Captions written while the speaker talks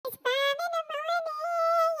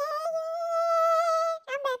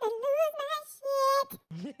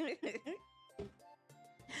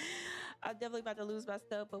definitely about to lose my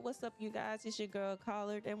stuff, but what's up, you guys? It's your girl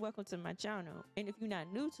Collard, and welcome to my channel. And if you're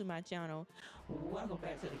not new to my channel, welcome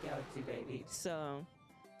back to the galaxy, baby. So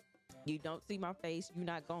you don't see my face, you're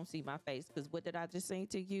not gonna see my face, because what did I just say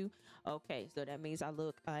to you? Okay, so that means I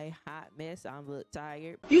look a hot mess. I look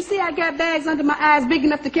tired. You see I got bags under my eyes big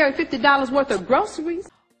enough to carry $50 worth of groceries?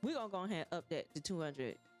 We're gonna go ahead and up that to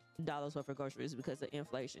 $200 worth of groceries because of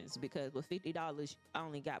inflations, because with $50 I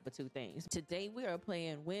only got but two things. Today we are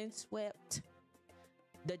playing Windswept,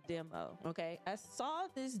 the demo. Okay, I saw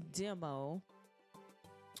this demo,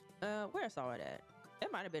 where I saw it at,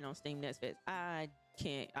 it might have been on Steam Next Fest. I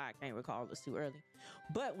can't recall, it was too early,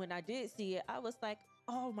 but when I did see it, I was like,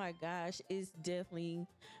 oh my gosh, it's definitely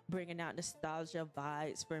bringing out nostalgia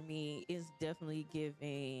vibes for me. It's definitely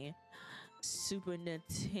giving Super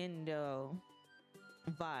Nintendo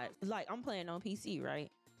vibes. Like, I'm playing on PC,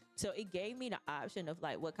 right? So it gave me the option of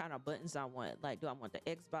like what kind of buttons I want. Like, do I want the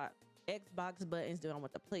Xbox buttons? Do I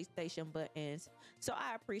want the PlayStation buttons? So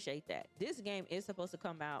I appreciate that. This game is supposed to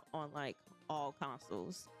come out on like all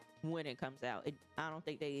consoles when it comes out. I don't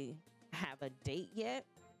think they have a date yet,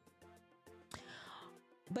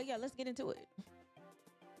 but yeah, let's get into it.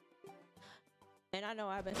 And I know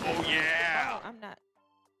I've been saying, I'm not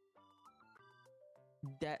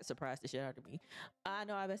that surprised the shit out of me. I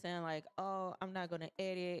know I've been saying like, oh, I'm not gonna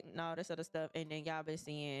edit and all this other stuff, and then y'all been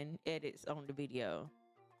seeing edits on the video.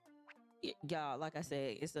 Y'all, like I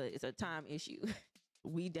said, it's a time issue.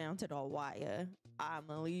 We down to the wire. I'm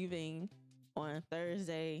leaving on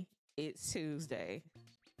Thursday. It's Tuesday.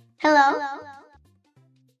 Hello?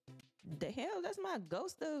 The hell? That's my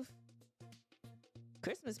ghost of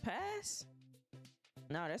Christmas past?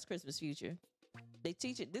 No, that's Christmas future. They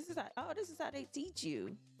teach it. This is how they teach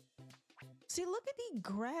you. See, look at the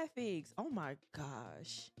graphics. Oh my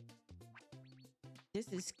gosh. This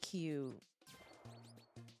is cute.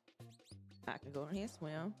 I can go in here and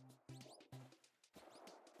swim.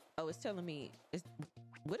 Oh, it's telling me.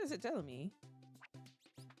 What is it telling me?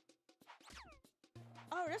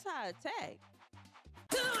 Oh, that's how I attack.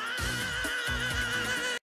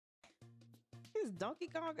 It's Donkey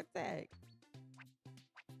Kong attack.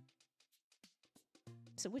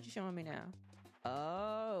 So what you showing me now?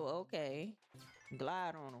 Oh, okay.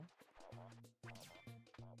 Glide on him.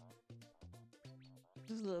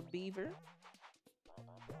 This little beaver.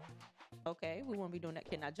 Okay, we won't be doing that.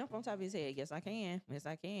 Can I jump on top of his head? Yes, I can. Yes,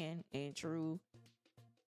 I can. In true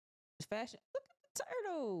fashion. Look at the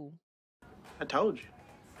turtle. I told you.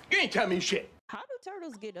 You ain't tell me shit. How do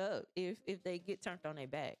turtles get up if they get turned on their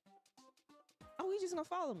back? Oh, he's just gonna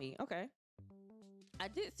follow me. Okay. I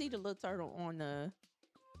did see the little turtle on the,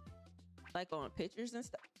 like, on pictures and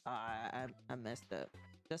stuff. I messed up.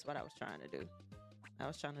 That's what I was trying to do. I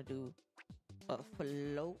was trying to do a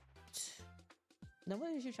float. Now,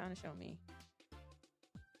 what is you trying to show me?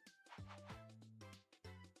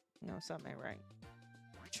 No, something ain't right.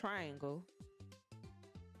 Triangle.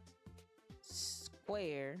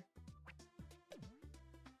 Square.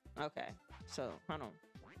 Okay, so hold on.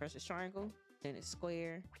 First it's triangle, then it's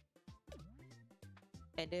square,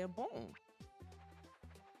 and then boom.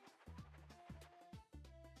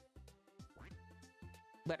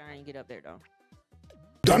 But I ain't get up there though.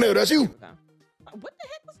 Donnell, that's you. What the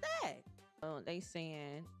heck was that? Oh, they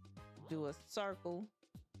saying do a circle.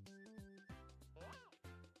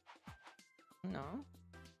 No.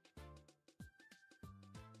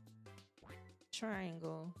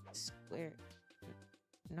 Triangle, square.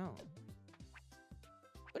 No.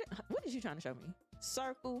 What is you trying to show me?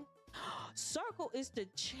 Circle. Circle is to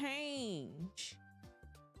change.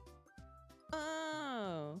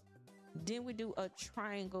 Oh. Then we do a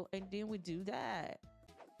triangle, and then we do that.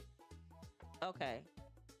 Okay.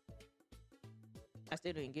 I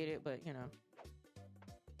still didn't get it, but you know.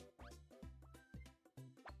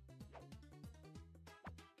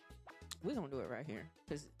 We're gonna do it right here,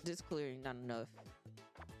 because this clearly not enough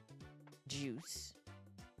juice.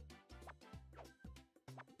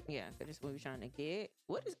 Yeah, because this is what we're trying to get.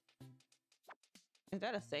 What is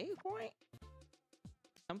that, a save point?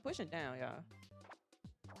 I'm pushing down, y'all.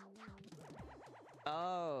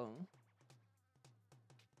 Oh.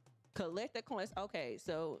 Collect the coins. Okay,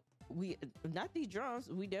 so we, not these drums,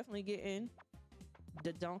 we definitely getting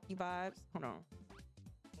the donkey vibes. Hold on.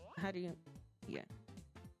 How do you, yeah.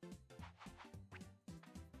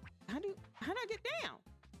 How do I get down?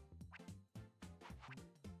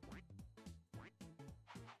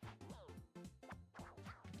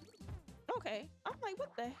 Okay, I'm like,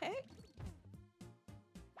 what the heck?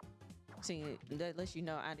 See, that lets you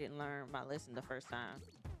know I didn't learn my lesson the first time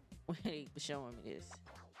when he was showing me this.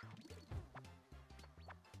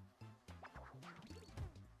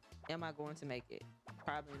 Am I going to make it?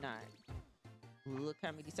 Probably not. Look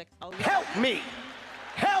how many seconds. Oh, yeah. Help me!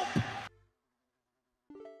 Help!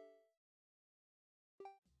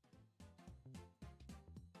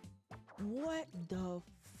 What the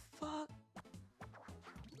fuck?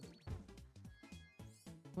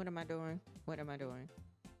 What am I doing? What am I doing?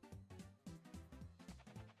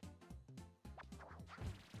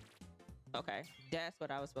 Okay, that's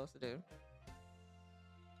what I was supposed to do.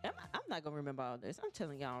 I'm not gonna remember all this. I'm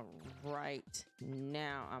telling y'all right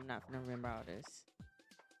now, I'm not gonna remember all this.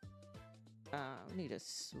 We need a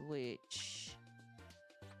switch.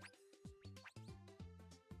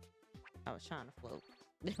 I was trying to float.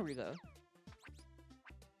 There we go.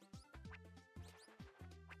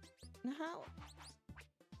 Now how?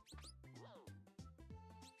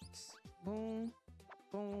 Boom,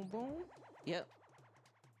 boom, boom. Yep.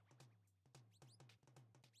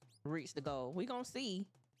 Reach the goal. We gonna see.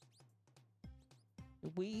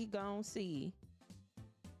 We gonna see.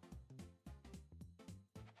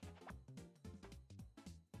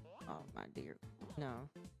 Oh my dear. No.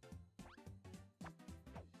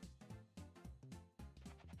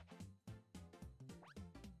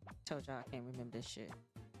 Told y'all I can't remember this shit.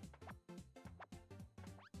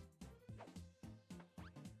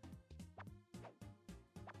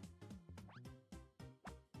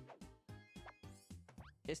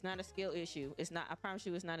 It's not a skill issue. It's not, I promise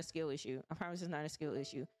you it's not a skill issue. I promise it's not a skill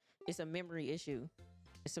issue. It's a memory issue.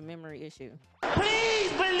 It's a memory issue.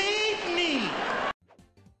 Please believe me!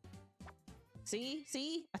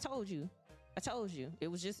 See? I told you. I told you. It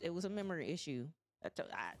was a memory issue.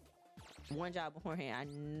 One job beforehand, I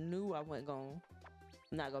knew I wasn't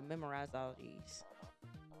not gonna memorize all these.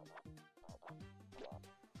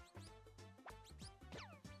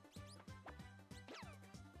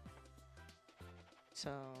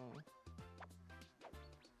 So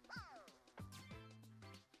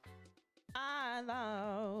I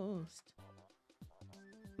lost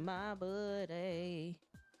my buddy.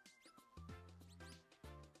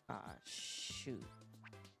 Ah, shoot.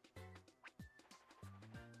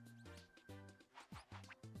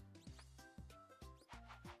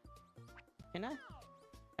 Can I?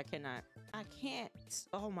 I cannot. I can't.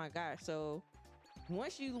 Oh my gosh. So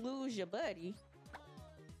once you lose your buddy,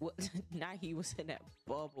 what? Now he was in that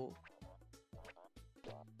bubble.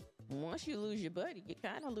 Once you lose your buddy, you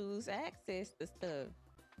kind of lose access to stuff.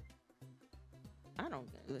 I don't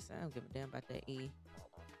give a damn about that E.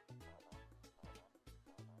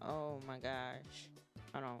 Oh my gosh.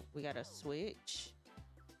 Hold on. We got to switch.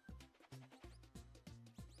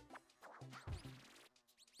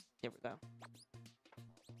 There we go.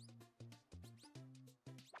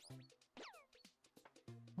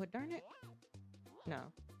 What, darn it? No.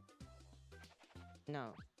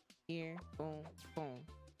 No. Here. Boom. Boom.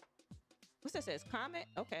 What's that says? Comment?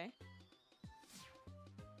 Okay.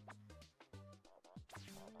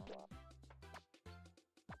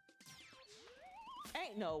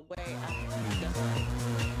 Ain't no way.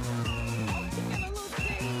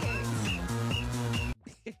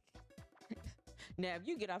 Now, if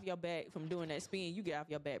you get off your back from doing that spin, you get off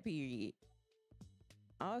your back, period.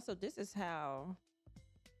 Also, this is how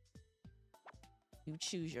you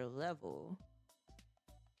choose your level.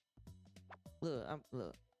 Look,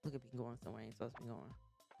 look at me going somewhere I ain't supposed to be going.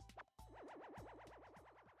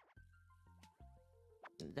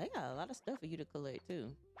 They got a lot of stuff for you to collect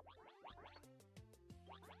too.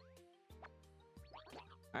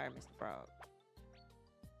 All right, Mr. Frog.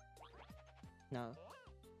 No.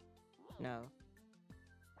 No.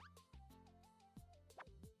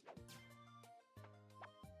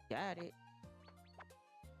 Got it.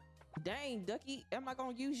 Dang, Ducky, am I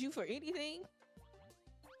gonna use you for anything?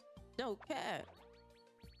 No, Cat.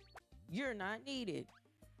 You're not needed.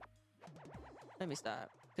 Let me stop,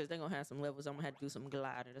 because they're gonna have some levels. I'm gonna have to do some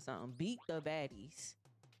gliding or something. Beat the baddies.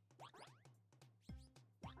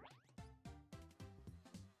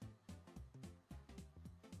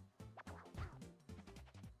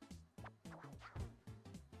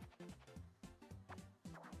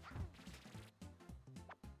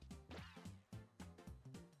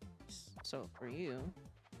 So for you,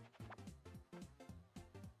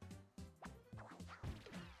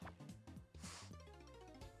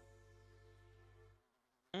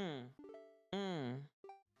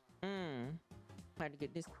 had to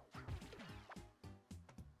get this.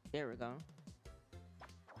 There we go.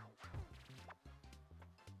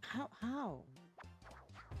 How? How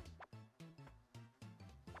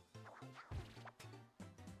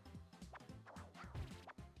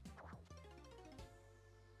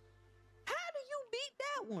do you beat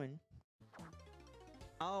that one?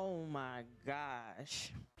 Oh my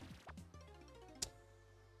gosh.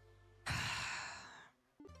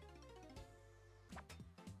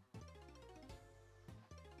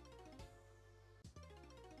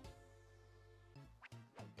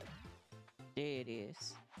 There it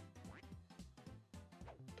is.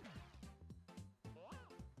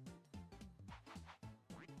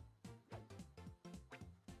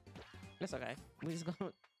 That's okay. We just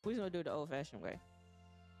gonna do it the old-fashioned way.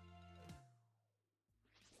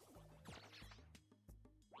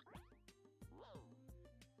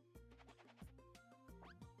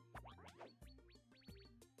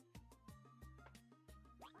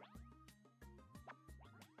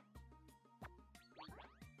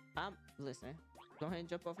 Listen. Go ahead and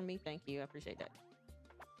jump over me. Thank you. I appreciate that.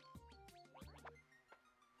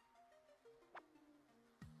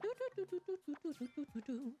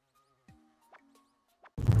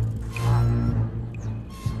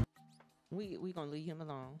 We gonna leave him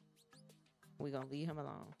alone. We gonna leave him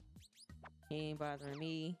alone. He ain't bothering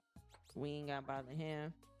me. We ain't got bothering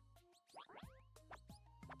him.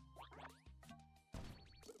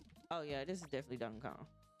 Oh yeah, this is definitely Donkey Kong.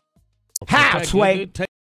 Halfway.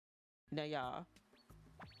 Now y'all.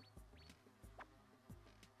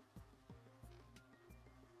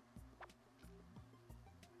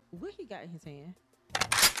 What he got in his hand?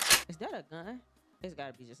 Is that a gun? It's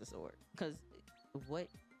gotta be just a sword. Cause what?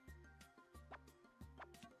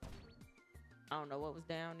 I don't know what was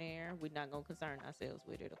down there. We're not gonna concern ourselves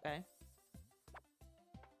with it, okay?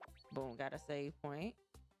 Boom, got a save point.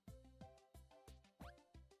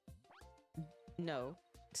 No,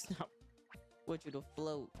 stop. Want you to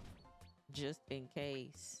float just in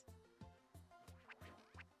case.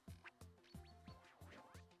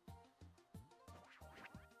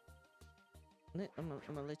 I'm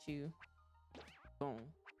gonna let you. Boom,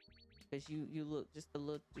 because you look just a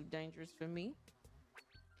little too dangerous for me.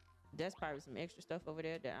 That's probably some extra stuff over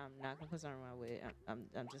there that I'm not gonna concern myself with.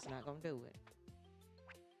 I'm just not gonna do it.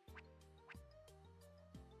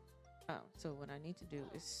 Oh, so what I need to do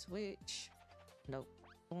is switch. Nope.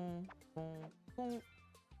 Boom, boom, boom.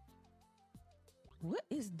 What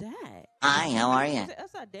is that? Hi, how are you? Is it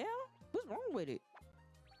upside down? What's wrong with it?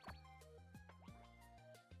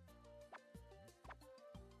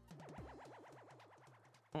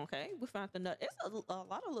 Okay, we found the nut. It's a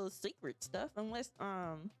lot of little secret stuff, unless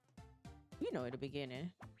you know, at the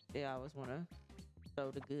beginning they always want to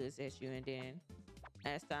throw the goods at you, and then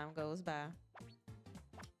as time goes by,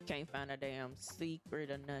 can't find a damn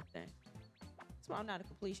secret or nothing. So I'm not a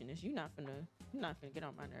completionist. You're not finna get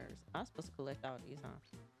on my nerves. I'm supposed to collect all these, huh?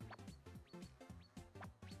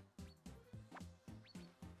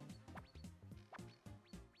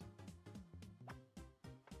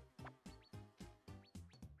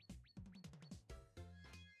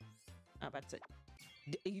 I'm about to say,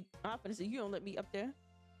 I'm finna say, you don't let me up there.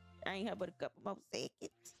 I ain't have but a couple more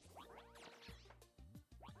seconds.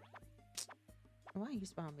 Why you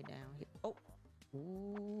spawn me down here? Oh.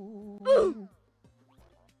 Ooh.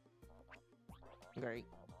 Great.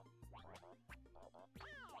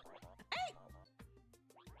 Hey!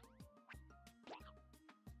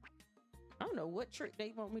 I don't know what trick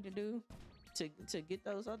they want me to do to get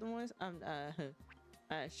those other ones. I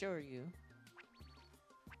assure you,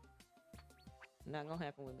 not gonna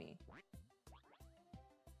happen with me.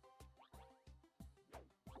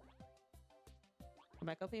 Come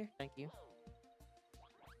back up here. Thank you.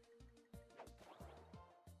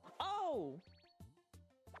 Oh!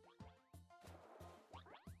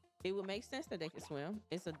 It would make sense that they can swim.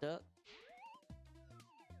 It's a duck.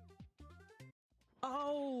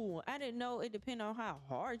 Oh, I didn't know it depended on how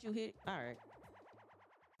hard you hit. All right.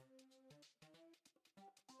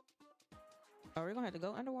 Are we gonna have to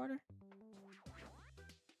go underwater?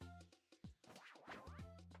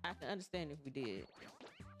 I can understand if we did.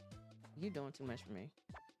 You're doing too much for me.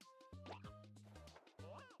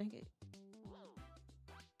 Dang it.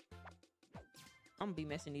 I'm gonna be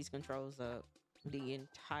messing these controls up the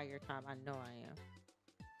entire time. I know I am.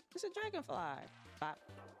 It's a dragonfly. Bop.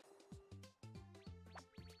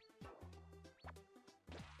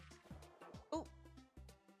 Oh.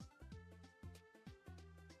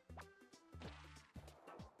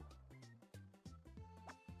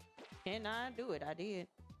 Can I do it? I did.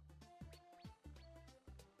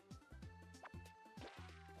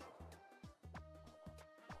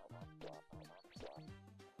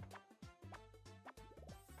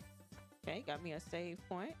 Okay, got me a save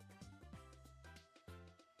point.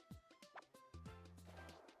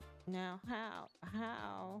 Now how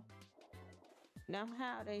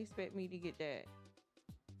they expect me to get that?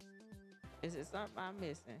 Is it something I'm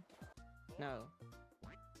missing? No.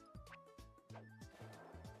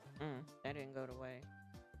 That didn't go the way.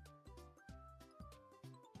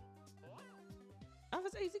 I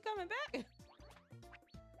was, is he coming back?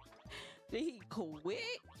 Did he quit?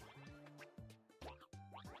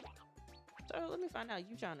 So let me find out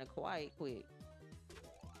you trying to quiet quick.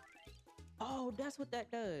 Oh, that's what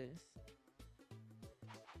that does.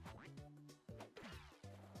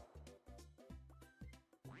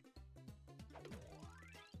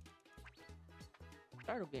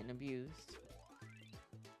 Turtle getting abused.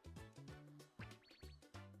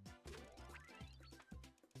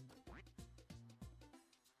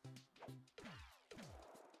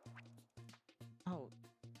 Oh,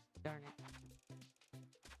 darn it.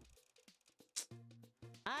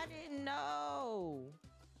 I didn't know.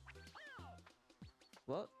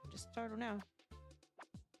 Well, just turtle now.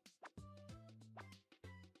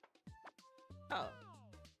 Oh.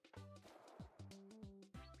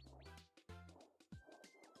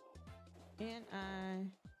 And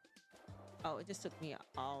oh, it just took me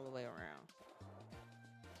all the way around.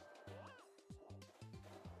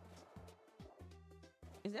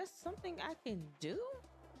 Is that something I can do?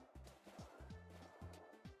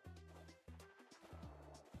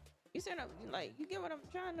 You said, like, you get what I'm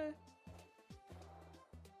trying to...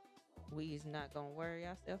 We's not gonna worry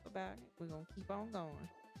ourselves about it. We're gonna keep on going.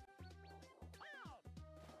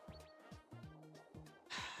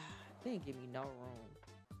 They didn't give me no room.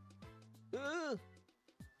 Ugh.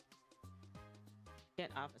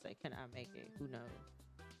 Can't often say, can I make it? Who knows?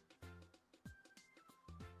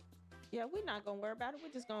 Yeah, we're not gonna worry about it.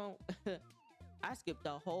 We're just gonna... I skipped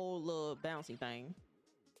the whole little bouncy thing.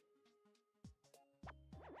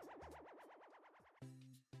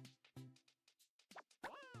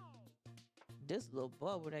 This little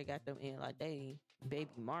bubble they got them in like they baby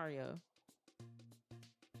Mario.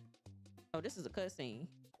 Oh, this is a cutscene.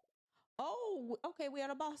 Oh, okay, we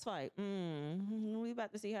had a boss fight. We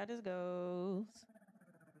about to see how this goes.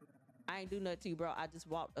 I ain't do nothing to you, bro. I just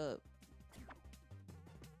walked up.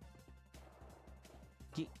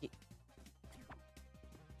 Get.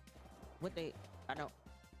 What they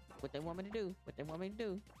want me to do. What they want me to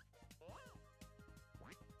do.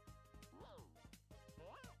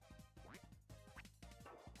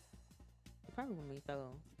 Probably want me to throw.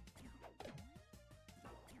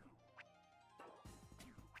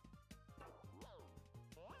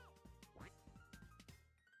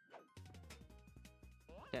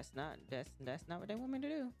 That's not what they want me to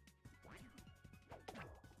do.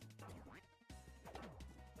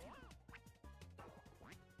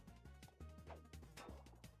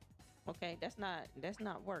 Okay, that's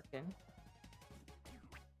not working.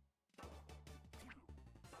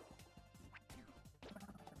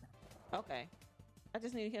 Okay. I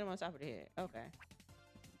just need to hit him on top of the head. Okay.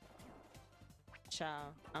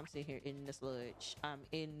 Child, I'm sitting here in the sludge. I'm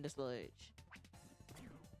in the sludge.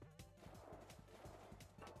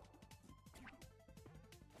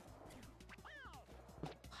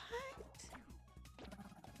 What?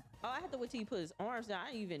 Oh, I have to wait till he put his arms down.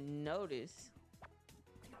 I didn't even notice.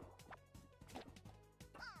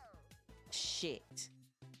 Shit.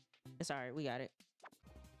 It's alright, we got it.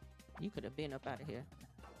 You could have been up out of here.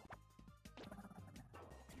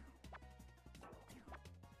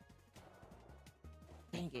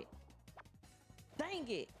 Dang it. Dang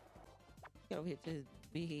it. Get over here to his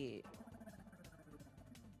big head.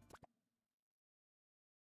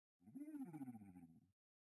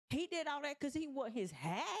 He did all that because he wore his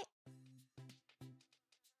hat?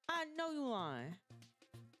 I know you lying.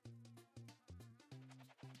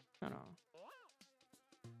 Hold on.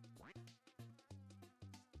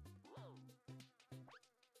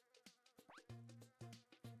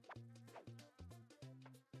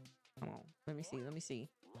 Come on. Let me see. Let me see.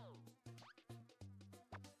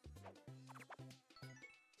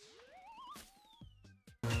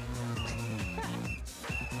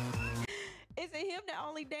 Is it him that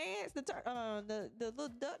only dance? The little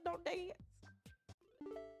duck don't dance?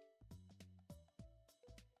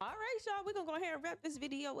 All right, y'all, we're gonna go ahead and wrap this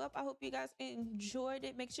video up. I hope you guys enjoyed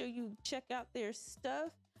it. Make sure you check out their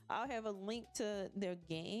stuff. I'll have a link to their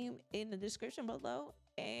game in the description below,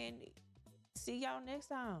 and see y'all next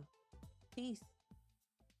time. Peace.